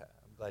don't know if that,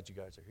 I'm glad you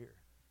guys are here.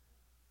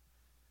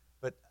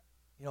 But,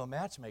 you know, a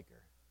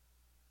matchmaker,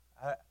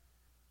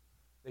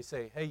 they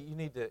say, hey, you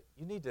need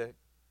to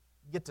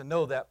get to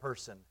know that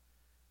person.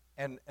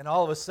 And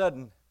all of a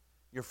sudden,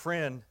 your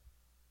friend,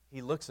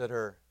 he looks at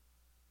her.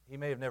 He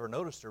may have never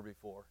noticed her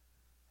before.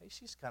 Hey,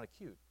 she's kind of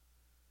cute.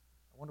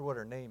 I wonder what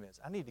her name is.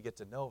 I need to get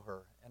to know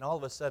her. And all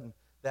of a sudden,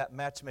 that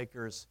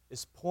matchmaker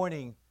is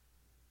pointing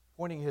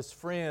his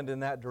friend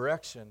in that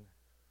direction,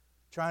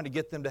 trying to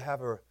get them to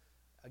have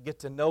get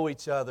to know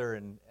each other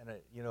and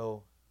you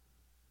know,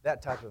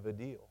 that type of a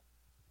deal.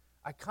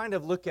 I kind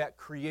of look at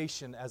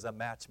creation as a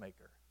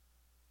matchmaker.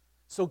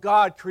 So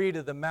God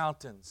created the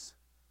mountains,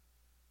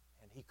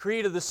 and He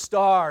created the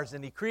stars,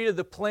 and He created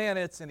the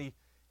planets, and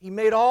He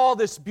made all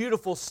this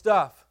beautiful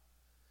stuff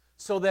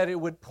so that it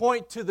would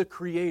point to the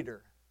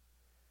Creator,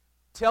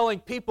 telling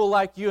people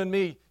like you and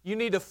me, you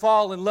need to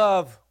fall in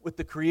love with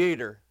the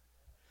Creator.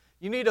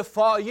 You need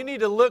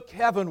to look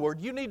heavenward.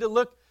 You need to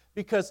look,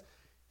 because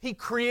He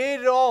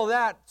created all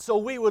that so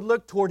we would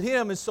look toward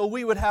Him and so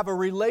we would have a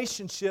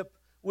relationship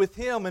with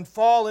Him and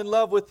fall in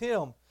love with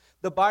Him.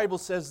 The Bible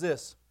says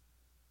this,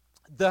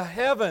 the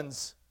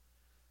heavens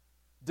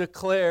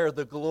declare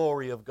the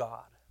glory of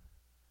God.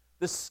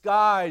 The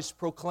skies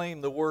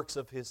proclaim the works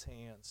of His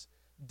hands.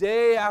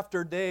 Day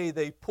after day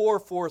they pour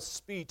forth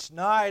speech.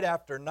 Night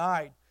after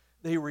night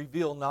they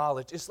reveal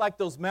knowledge. It's like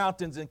those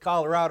mountains in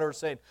Colorado are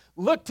saying,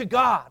 look to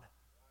God.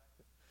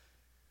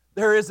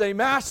 There is a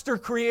master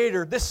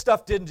creator. This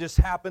stuff didn't just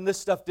happen. This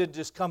stuff didn't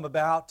just come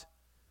about.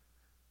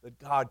 But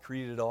God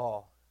created it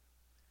all.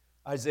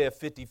 Isaiah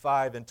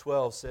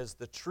 55:12 says,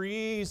 the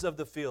trees of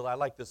the field, I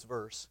like this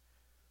verse,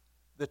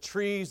 the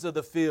trees of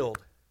the field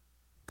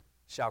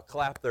shall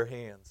clap their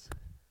hands.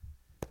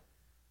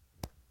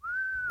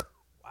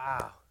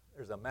 Wow,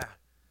 there's a match.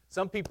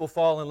 Some people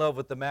fall in love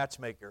with the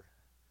matchmaker.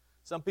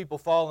 Some people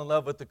fall in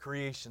love with the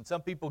creation.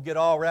 Some people get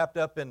all wrapped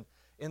up in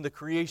the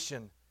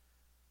creation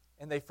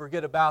and they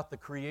forget about the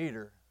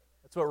Creator.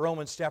 That's what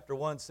Romans chapter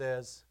 1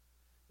 says.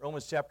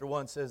 Romans chapter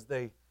 1 says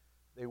they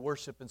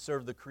worship and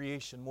serve the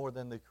creation more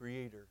than the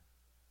Creator.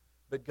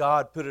 But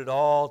God put it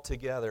all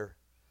together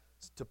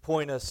to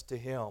point us to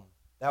Him.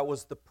 That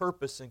was the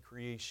purpose in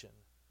creation.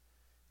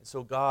 And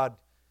so God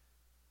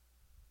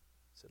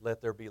said,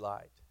 let there be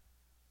light.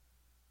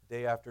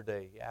 Day after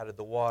day, He added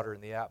the water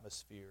and the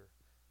atmosphere,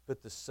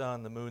 put the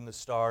sun, the moon, the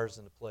stars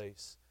into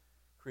place,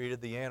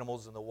 created the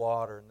animals in the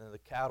water, and then the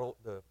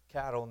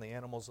cattle and the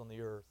animals on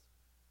the earth.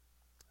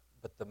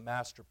 But the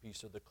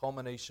masterpiece, or the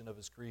culmination of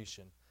His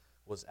creation,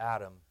 was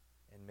Adam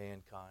and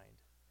mankind.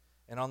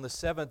 And on the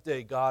seventh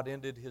day, God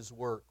ended His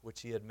work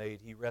which He had made.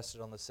 He rested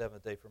on the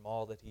seventh day from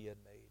all that He had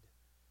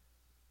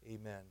made.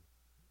 Amen.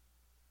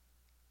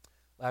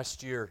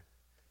 Last year,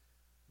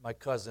 my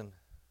cousin,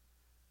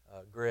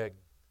 Greg,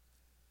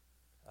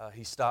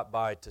 he stopped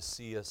by to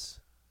see us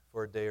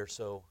for a day or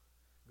so,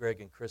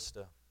 Greg and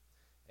Krista.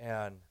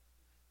 And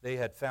they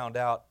had found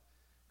out,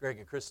 Greg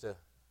and Krista,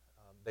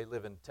 they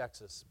live in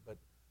Texas, but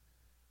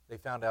they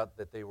found out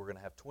that they were going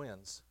to have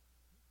twins.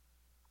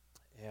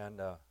 And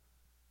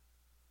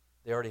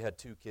they already had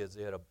two kids.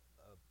 They had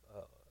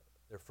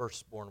their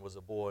firstborn was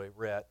a boy,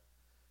 Rhett,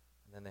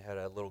 and then they had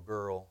a little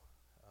girl.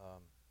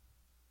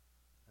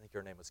 I think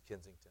her name was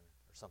Kensington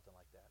or something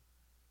like that.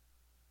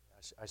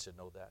 I should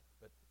know that,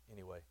 but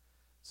anyway.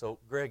 So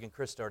Greg and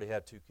Krista already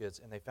had two kids,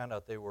 and they found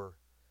out they were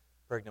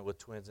pregnant with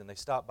twins, and they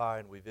stopped by,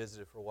 and we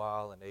visited for a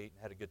while and ate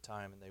and had a good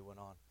time, and they went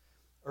on.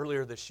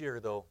 Earlier this year,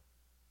 though,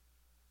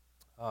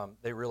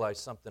 they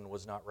realized something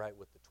was not right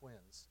with the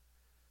twins.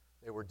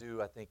 They were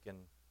due, I think, in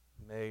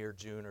May or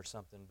June or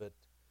something, but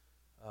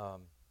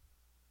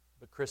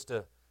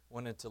Krista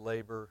went into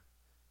labor,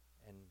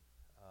 and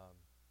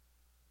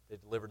they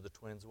delivered the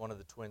twins. One of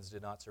the twins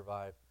did not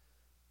survive,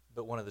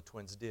 but one of the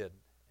twins did,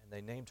 and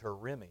they named her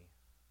Remy,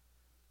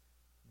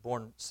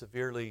 born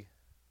severely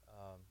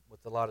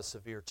with a lot of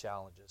severe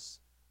challenges.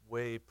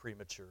 way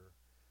premature,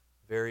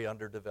 very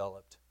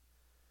underdeveloped.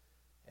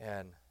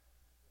 And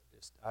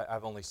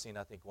I've only seen,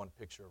 I think, one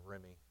picture of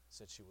Remy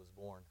since she was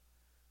born.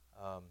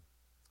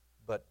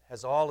 But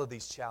has all of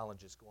these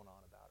challenges going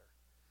on about her.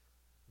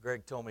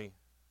 Greg told me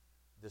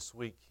this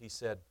week, he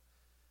said,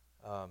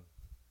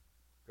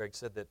 Greg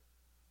said that,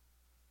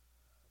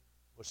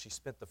 well, she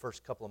spent the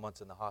first couple of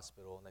months in the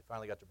hospital, and they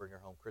finally got to bring her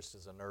home.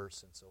 Krista's a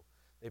nurse, and so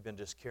they've been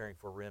just caring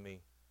for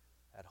Remy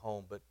at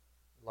home, but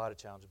a lot of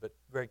challenges. But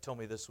Greg told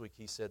me this week,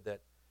 he said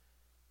that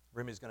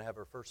Remy's going to have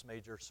her first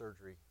major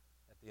surgery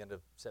at the end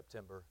of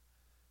September,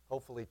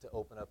 hopefully to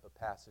open up a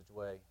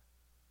passageway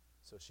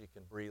so she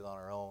can breathe on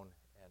her own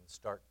and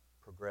start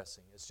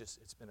progressing.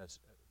 It's been a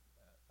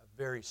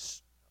very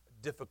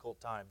difficult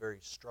time, very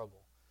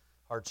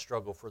hard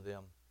struggle for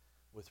them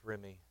with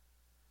Remy.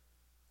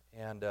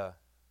 And I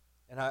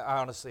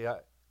honestly, I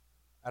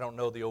don't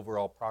know the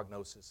overall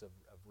prognosis of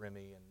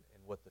Remy and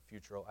what the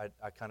future.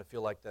 I kind of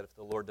feel like that if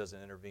the Lord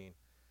doesn't intervene,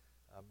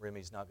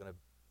 Remy's not going to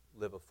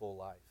live a full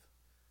life.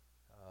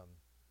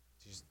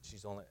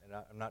 She's only, and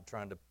I'm not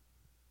trying to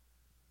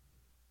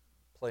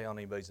play on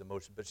anybody's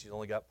emotion, but she's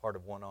only got part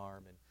of one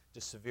arm and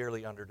just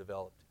severely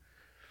underdeveloped.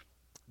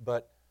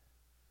 But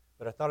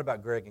I thought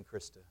about Greg and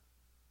Krista.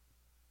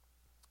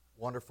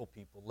 Wonderful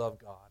people, love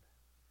God.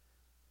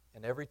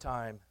 And every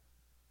time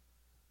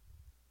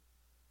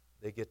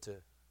they get to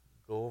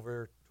go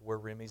over to where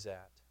Remy's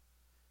at,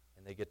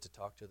 and they get to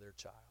talk to their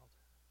child.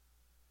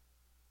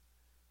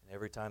 And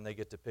every time they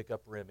get to pick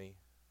up Remy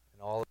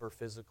and all of her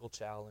physical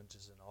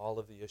challenges and all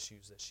of the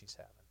issues that she's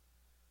having,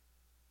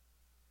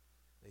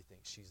 they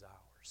think she's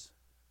ours.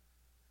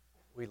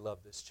 We love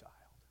this child.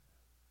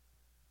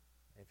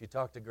 And if you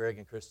talk to Greg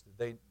and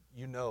Krista,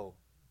 you know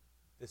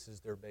this is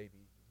their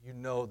baby. You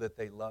know that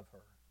they love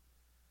her.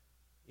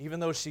 Even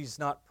though she's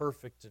not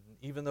perfect, and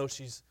even though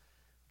she's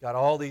got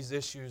all these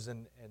issues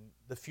and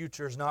the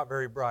future is not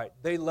very bright,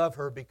 they love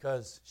her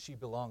because she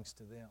belongs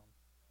to them.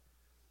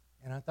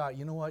 And I thought,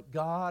 you know what?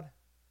 God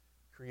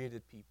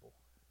created people.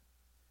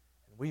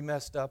 And we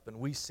messed up and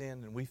we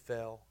sinned and we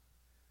fell.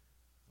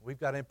 We've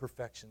got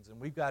imperfections and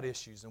we've got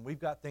issues and we've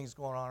got things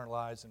going on in our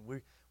lives and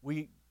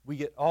we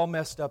get all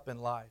messed up in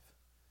life.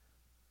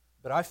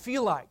 But I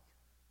feel like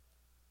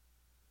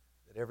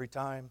that every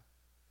time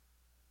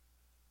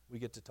we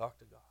get to talk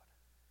to God,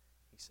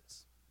 He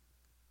says,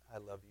 I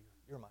love you.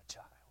 You're my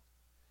child.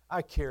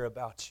 I care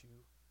about you.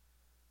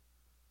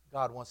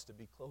 God wants to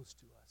be close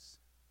to us.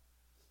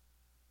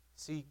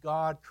 See,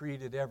 God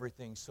created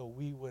everything so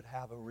we would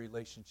have a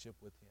relationship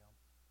with Him.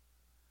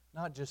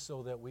 Not just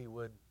so that we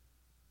would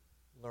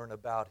learn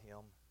about Him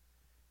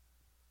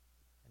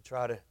and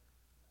try to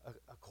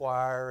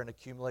acquire and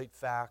accumulate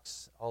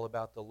facts all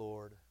about the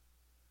Lord.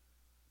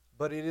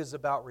 But it is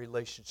about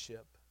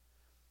relationship.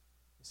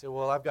 You say,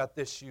 well, I've got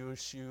this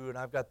issue and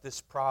I've got this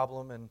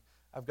problem and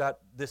I've got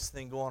this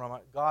thing going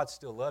on. God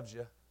still loves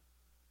you.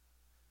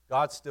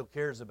 God still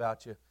cares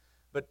about you.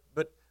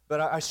 But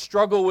I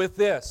struggle with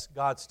this.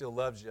 God still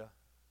loves you.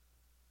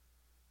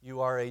 You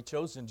are a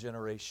chosen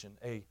generation,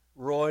 a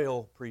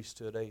royal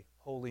priesthood, a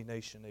holy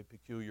nation, a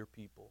peculiar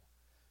people,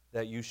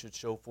 that you should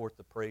show forth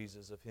the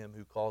praises of Him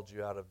who called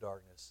you out of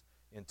darkness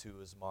into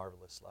His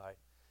marvelous light.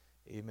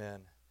 Amen.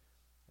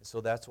 And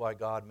so that's why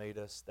God made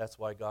us. That's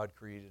why God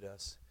created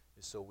us,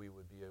 is so we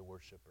would be a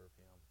worshiper of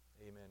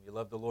Him. Amen. You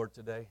love the Lord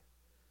today?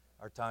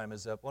 Our time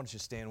is up. Why don't you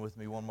stand with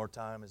me one more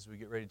time as we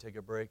get ready to take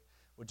a break?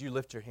 Would you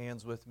lift your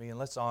hands with me and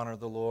let's honor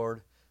the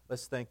Lord.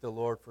 Let's thank the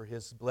Lord for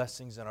His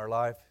blessings in our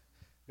life.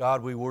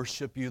 God, we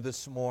worship You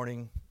this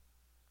morning.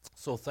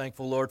 So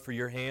thankful, Lord, for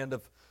Your hand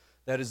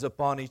that is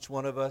upon each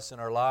one of us in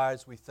our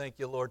lives. We thank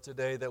You, Lord,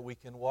 today that we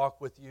can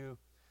walk with You,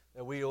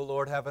 that we, oh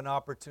Lord, have an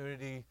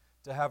opportunity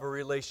to have a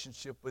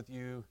relationship with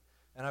You.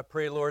 And I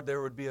pray, Lord,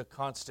 there would be a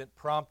constant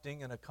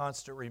prompting and a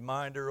constant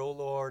reminder, oh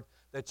Lord,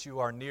 that You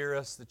are near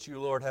us, that You,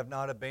 Lord, have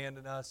not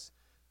abandoned us,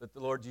 but the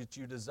Lord, that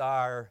You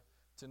desire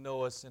to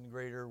know us in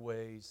greater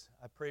ways.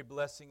 I pray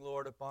blessing,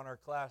 Lord, upon our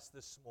class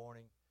this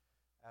morning.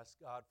 Ask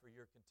God for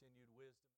Your continued wisdom.